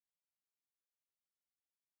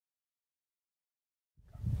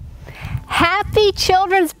Happy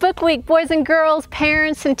Children's Book Week, boys and girls,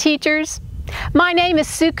 parents and teachers. My name is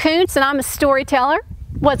Sue Kuentz and I'm a storyteller,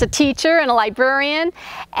 was a teacher and a librarian,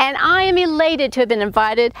 and I am elated to have been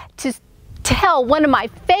invited to tell one of my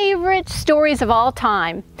favorite stories of all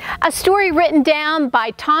time. A story written down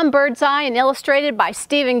by Tom Birdseye and illustrated by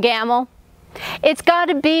Stephen Gamble. It's got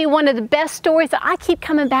to be one of the best stories that I keep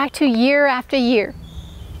coming back to year after year.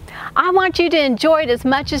 I want you to enjoy it as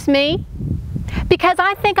much as me, because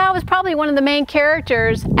I think I was probably one of the main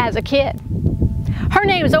characters as a kid. Her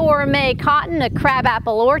name is Airmail Cotton, a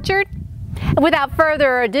crabapple orchard. And without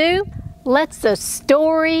further ado, let's the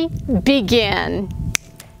story begin.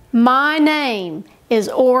 My name is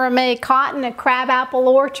Airmail Cotton, a crabapple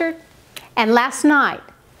orchard, and last night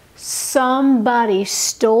somebody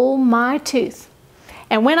stole my tooth.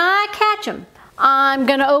 And when I catch them, I'm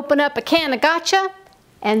gonna open up a can of gotcha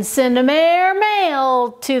and send them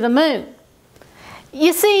airmail to the moon.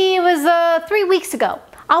 You see, it was 3 weeks ago.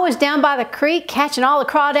 I was down by the creek catching all the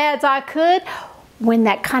crawdads I could when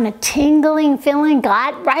that kind of tingling feeling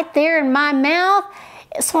got right there in my mouth.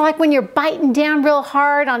 It's sort of like when you're biting down real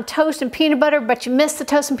hard on toast and peanut butter, but you miss the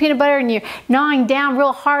toast and peanut butter and you're gnawing down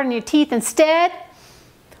real hard on your teeth instead.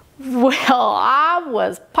 Well, I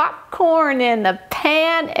was popcorn in the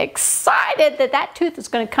pan, excited that that tooth was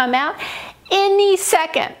going to come out any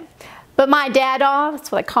second. But my dad-aw, that's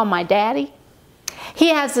what I call my daddy, he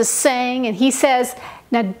has this saying, and he says,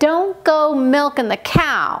 now don't go milking the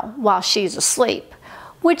cow while she's asleep,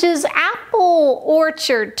 which is apple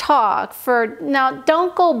orchard talk for, now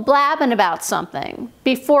don't go blabbing about something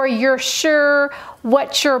before you're sure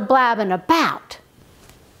what you're blabbing about.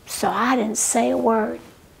 So I didn't say a word.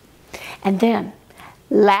 And then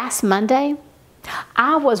last Monday,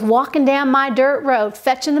 I was walking down my dirt road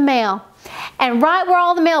fetching the mail, and right where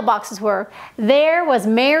all the mailboxes were, there was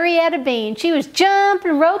Marietta Bean. She was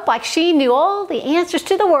jumping rope like she knew all the answers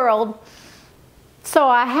to the world. So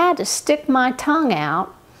I had to stick my tongue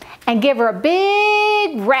out and give her a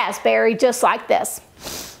big raspberry just like this.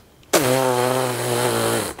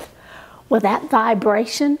 With that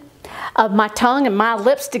vibration of my tongue and my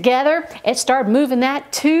lips together, it started moving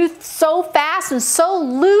that tooth so fast and so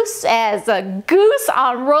loose as a goose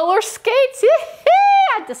on roller skates.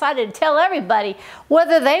 I decided to tell everybody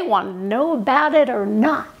whether they wanted to know about it or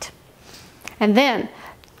not. And then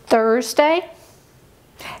Thursday,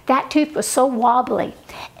 that tooth was so wobbly,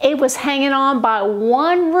 it was hanging on by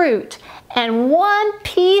one root and one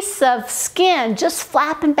piece of skin just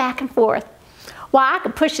flapping back and forth. Well, I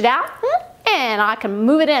could push it out and I can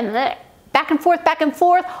move it in there, back and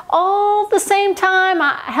forth, all the same time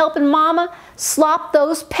helping Mama slop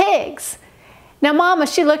those pigs. Now Mama,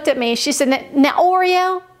 she looked at me, she said, now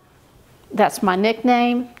Oreo, that's my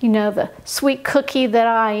nickname, you know, the sweet cookie that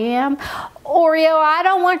I am. Oreo, I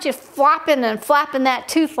don't want you flopping and flapping that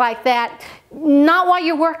tooth like that, not while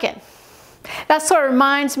you're working. That sort of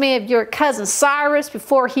reminds me of your cousin Cyrus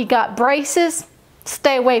before he got braces.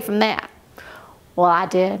 Stay away from that. Well, I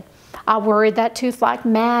did. I worried that tooth like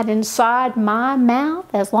mad inside my mouth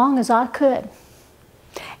as long as I could.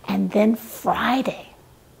 And then Friday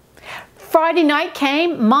night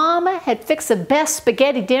came. Mama had fixed the best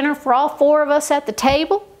spaghetti dinner for all four of us at the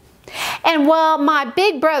table. And while my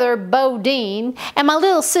big brother, Bo Dean, and my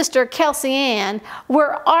little sister, Kelsey Ann,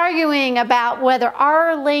 were arguing about whether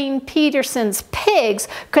Arlene Peterson's pigs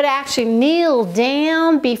could actually kneel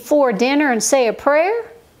down before dinner and say a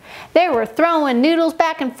prayer, they were throwing noodles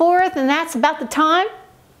back and forth, and that's about the time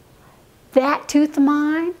that tooth of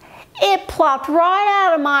mine, it plopped right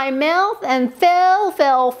out of my mouth and fell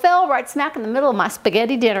right smack in the middle of my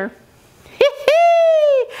spaghetti dinner.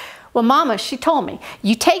 Well, Mama, she told me,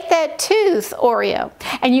 you take that tooth, Oreo,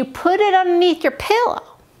 and you put it underneath your pillow.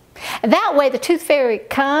 And that way the tooth fairy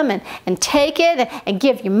come and take it and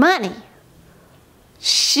give you money.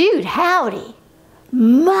 Shoot, howdy.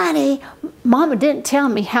 Money? Mama didn't tell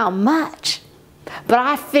me how much, but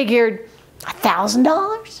I figured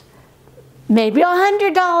 $1,000, maybe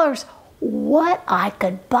 $100, what I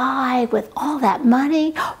could buy with all that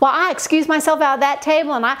money. Well, I excused myself out of that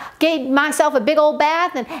table and I gave myself a big old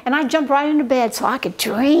bath and I jumped right into bed so I could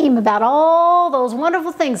dream about all those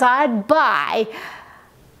wonderful things I'd buy.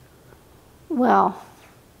 Well,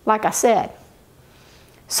 like I said,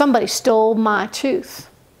 somebody stole my tooth.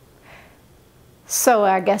 So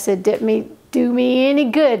I guess it didn't do me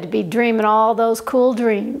any good to be dreaming all those cool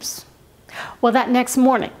dreams. Well, that next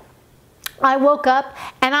morning, I woke up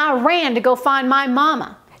and I ran to go find my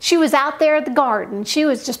Mama. She was out there at the garden. She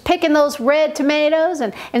was just picking those red tomatoes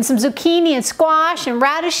and some zucchini and squash and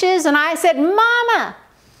radishes. And I said, Mama,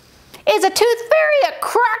 is a tooth fairy a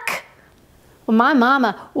crook? Well, my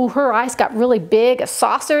mama, ooh, her eyes got really big as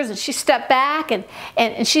saucers, and she stepped back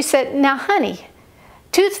and she said, now, honey,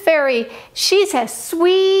 Tooth Fairy, she's as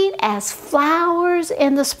sweet as flowers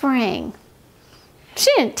in the spring.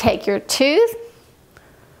 She didn't take your tooth.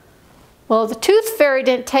 Well, the Tooth Fairy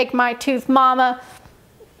didn't take my tooth, Mama.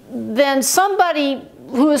 Then somebody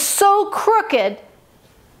who is so crooked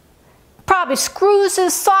probably screws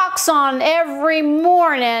his socks on every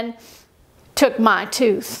morning took my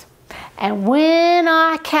tooth. And when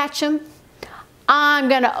I catch him, I'm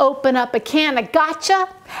going to open up a can of gotcha,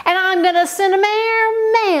 and I'm going to send him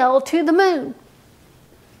airmail to the moon.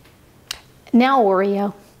 Now,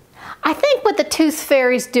 Oreo, I think what the Tooth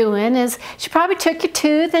Fairy's doing is she probably took your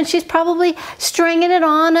tooth and she's probably stringing it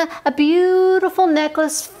on a beautiful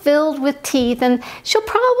necklace filled with teeth, and she'll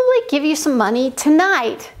probably give you some money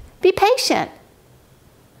tonight. Be patient.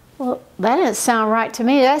 Well, that doesn't sound right to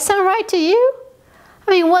me. Does that sound right to you?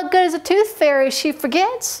 I mean, what good is a Tooth Fairy if she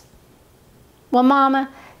forgets? Well, Mama,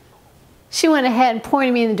 she went ahead and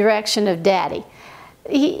pointed me in the direction of Daddy.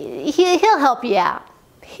 He'll help you out.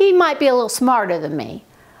 He might be a little smarter than me.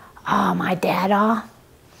 Oh, my Dada,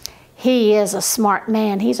 he is a smart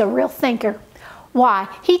man. He's a real thinker. Why?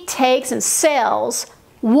 He takes and sells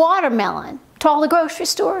watermelon to all the grocery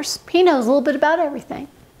stores. He knows a little bit about everything.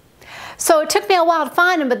 So it took me a while to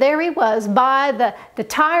find him, but there he was by the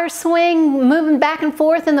tire swing, moving back and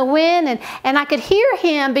forth in the wind, and I could hear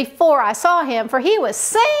him before I saw him, for he was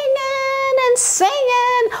singing and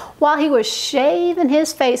singing while he was shaving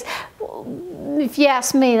his face. If you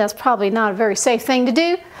ask me, that's probably not a very safe thing to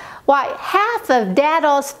do. Why, half of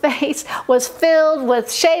Dada's face was filled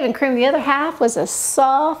with shaving cream. The other half was as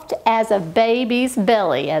soft as a baby's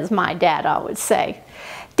belly, as my Dada would say.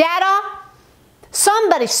 Dada,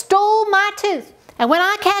 somebody stole my tooth. And when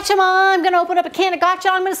I catch him, I'm going to open up a can of gotcha.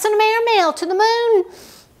 I'm going to send him airmail to the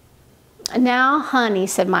moon. Now, honey,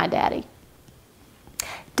 said my Daddy,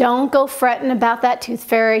 don't go fretting about that Tooth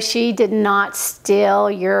Fairy. She did not steal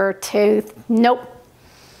your tooth. Nope.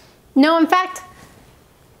 No, in fact,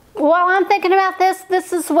 while I'm thinking about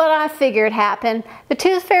this is what I figured happened. The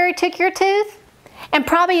Tooth Fairy took your tooth and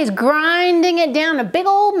probably is grinding it down a big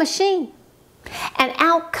old machine. And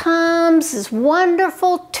out comes this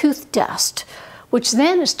wonderful tooth dust, which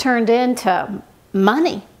then is turned into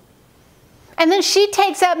money. And then she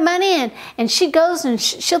takes that money and she goes and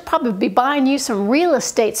she'll probably be buying you some real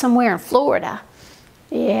estate somewhere in Florida.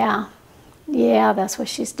 Yeah, that's what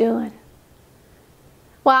she's doing.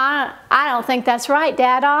 Well, I don't think that's right,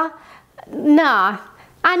 Dada. No,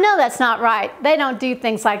 I know that's not right. They don't do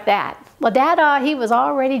things like that. Well, Dada, he was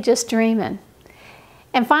already just dreaming.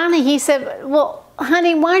 And finally he said, well,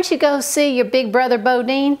 honey, why don't you go see your big brother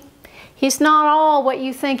Bodine? He's not all what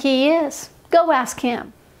you think he is. Go ask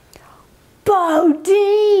him.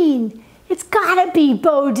 Bodine! It's gotta be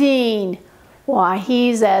Bodine. Why,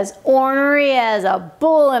 he's as ornery as a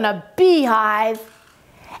bull in a beehive.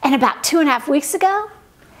 And about 2.5 weeks ago,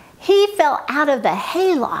 he fell out of the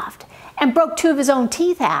hayloft and broke 2 of his own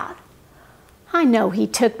teeth out. I know he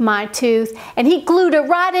took my tooth and he glued it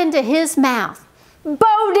right into his mouth.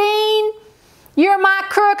 Bodine, you're my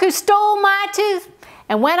crook who stole my tooth.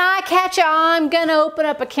 And when I catch you, I'm going to open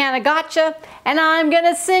up a can of gotcha and I'm going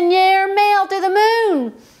to send you airmail to the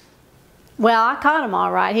moon. Well, I caught him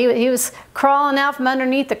all right. He was crawling out from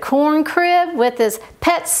underneath the corn crib with his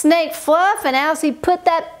pet snake Fluff, and as he put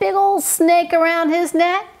that big old snake around his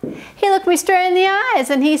neck, he looked me straight in the eyes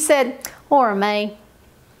and he said, Ora May,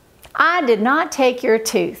 I did not take your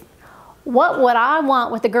tooth. What would I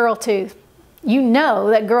want with a girl tooth? You know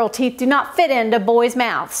that girl teeth do not fit into boys'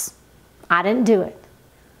 mouths. I didn't do it.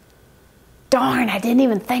 Darn, I didn't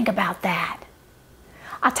even think about that.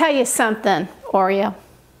 I'll tell you something, Oreo.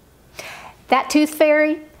 That Tooth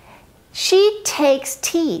Fairy, she takes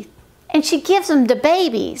teeth and she gives them to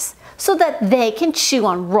babies so that they can chew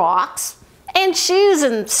on rocks and shoes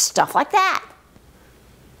and stuff like that.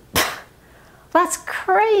 That's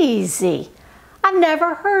crazy. I've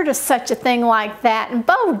never heard of such a thing like that. And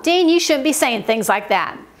Bodine, you shouldn't be saying things like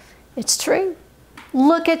that. It's true.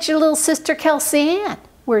 Look at your little sister Kelsey Ann.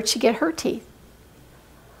 Where'd she get her teeth?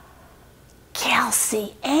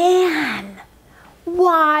 Kelsey Ann.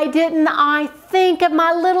 Why didn't I think of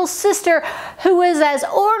my little sister who is as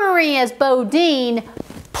ornery as Bodine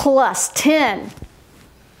plus 10?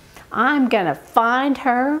 I'm going to find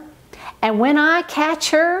her, and when I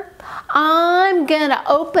catch her, I'm going to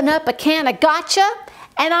open up a can of gotcha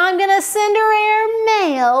and I'm going to send her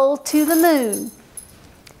airmail to the moon.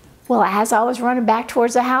 Well, as I was running back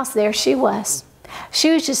towards the house, there she was, She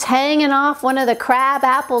was just hanging off one of the crab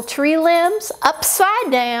apple tree limbs, upside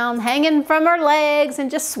down, hanging from her legs and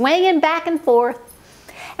just swinging back and forth.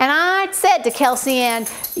 And I said to Kelsey Ann,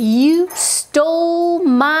 "You stole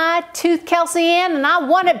my tooth, Kelsey Ann, and I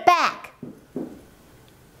want it back."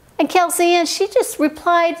 And Kelsey Ann, she just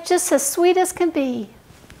replied just as sweet as can be,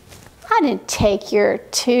 "I didn't take your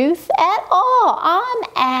tooth at all. I'm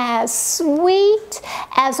as sweet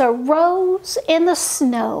as a rose in the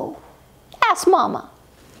snow. Ask Mama."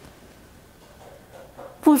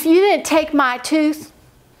 Well, if you didn't take my tooth,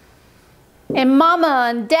 and Mama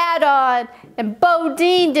and Dada and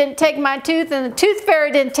Bodine didn't take my tooth, and the tooth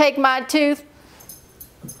fairy didn't take my tooth,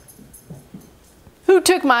 who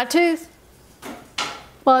took my tooth?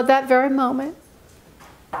 Well, at that very moment,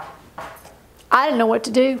 I didn't know what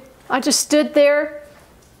to do. I just stood there,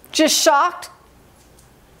 just shocked.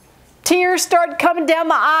 Tears started coming down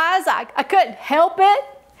my eyes. I couldn't help it.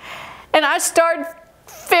 And I started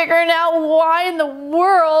figuring out why in the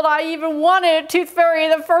world I even wanted a tooth fairy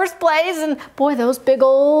in the first place. And boy, those big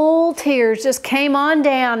old tears just came on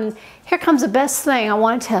down. And here comes the best thing I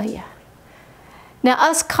want to tell you. Now,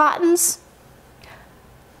 us Cottons,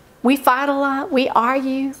 we fight a lot, we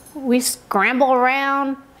argue, we scramble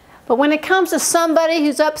around. But when it comes to somebody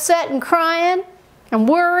who's upset and crying and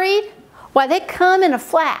worried, why, they come in a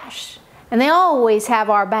flash. And they always have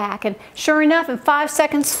our back. And sure enough, in 5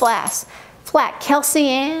 seconds flat, Kelsey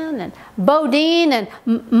Ann and Bodine and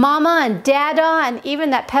Mama and Dada and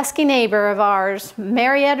even that pesky neighbor of ours,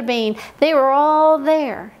 Marietta Bean, they were all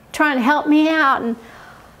there trying to help me out. And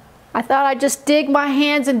I thought I'd just dig my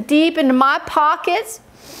hands in deep into my pockets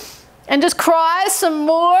and just cry some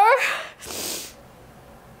more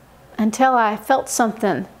until I felt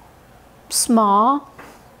something small,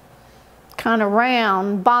 kind of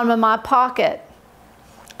round, bottom of my pocket.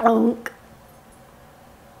 Unk.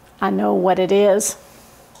 I know what it is.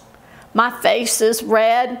 My face is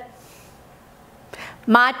red.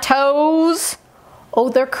 My toes, oh,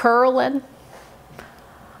 they're curling.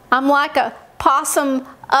 I'm like a possum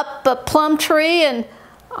up a plum tree, and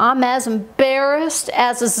I'm as embarrassed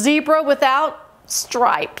as a zebra without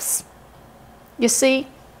stripes. You see,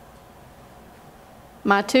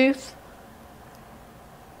 my tooth,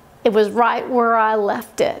 it was right where I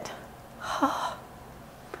left it.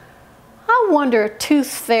 I wonder if tooth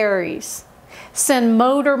fairies send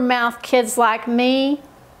motor mouth kids like me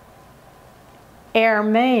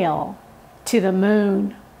airmail to the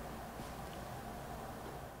moon.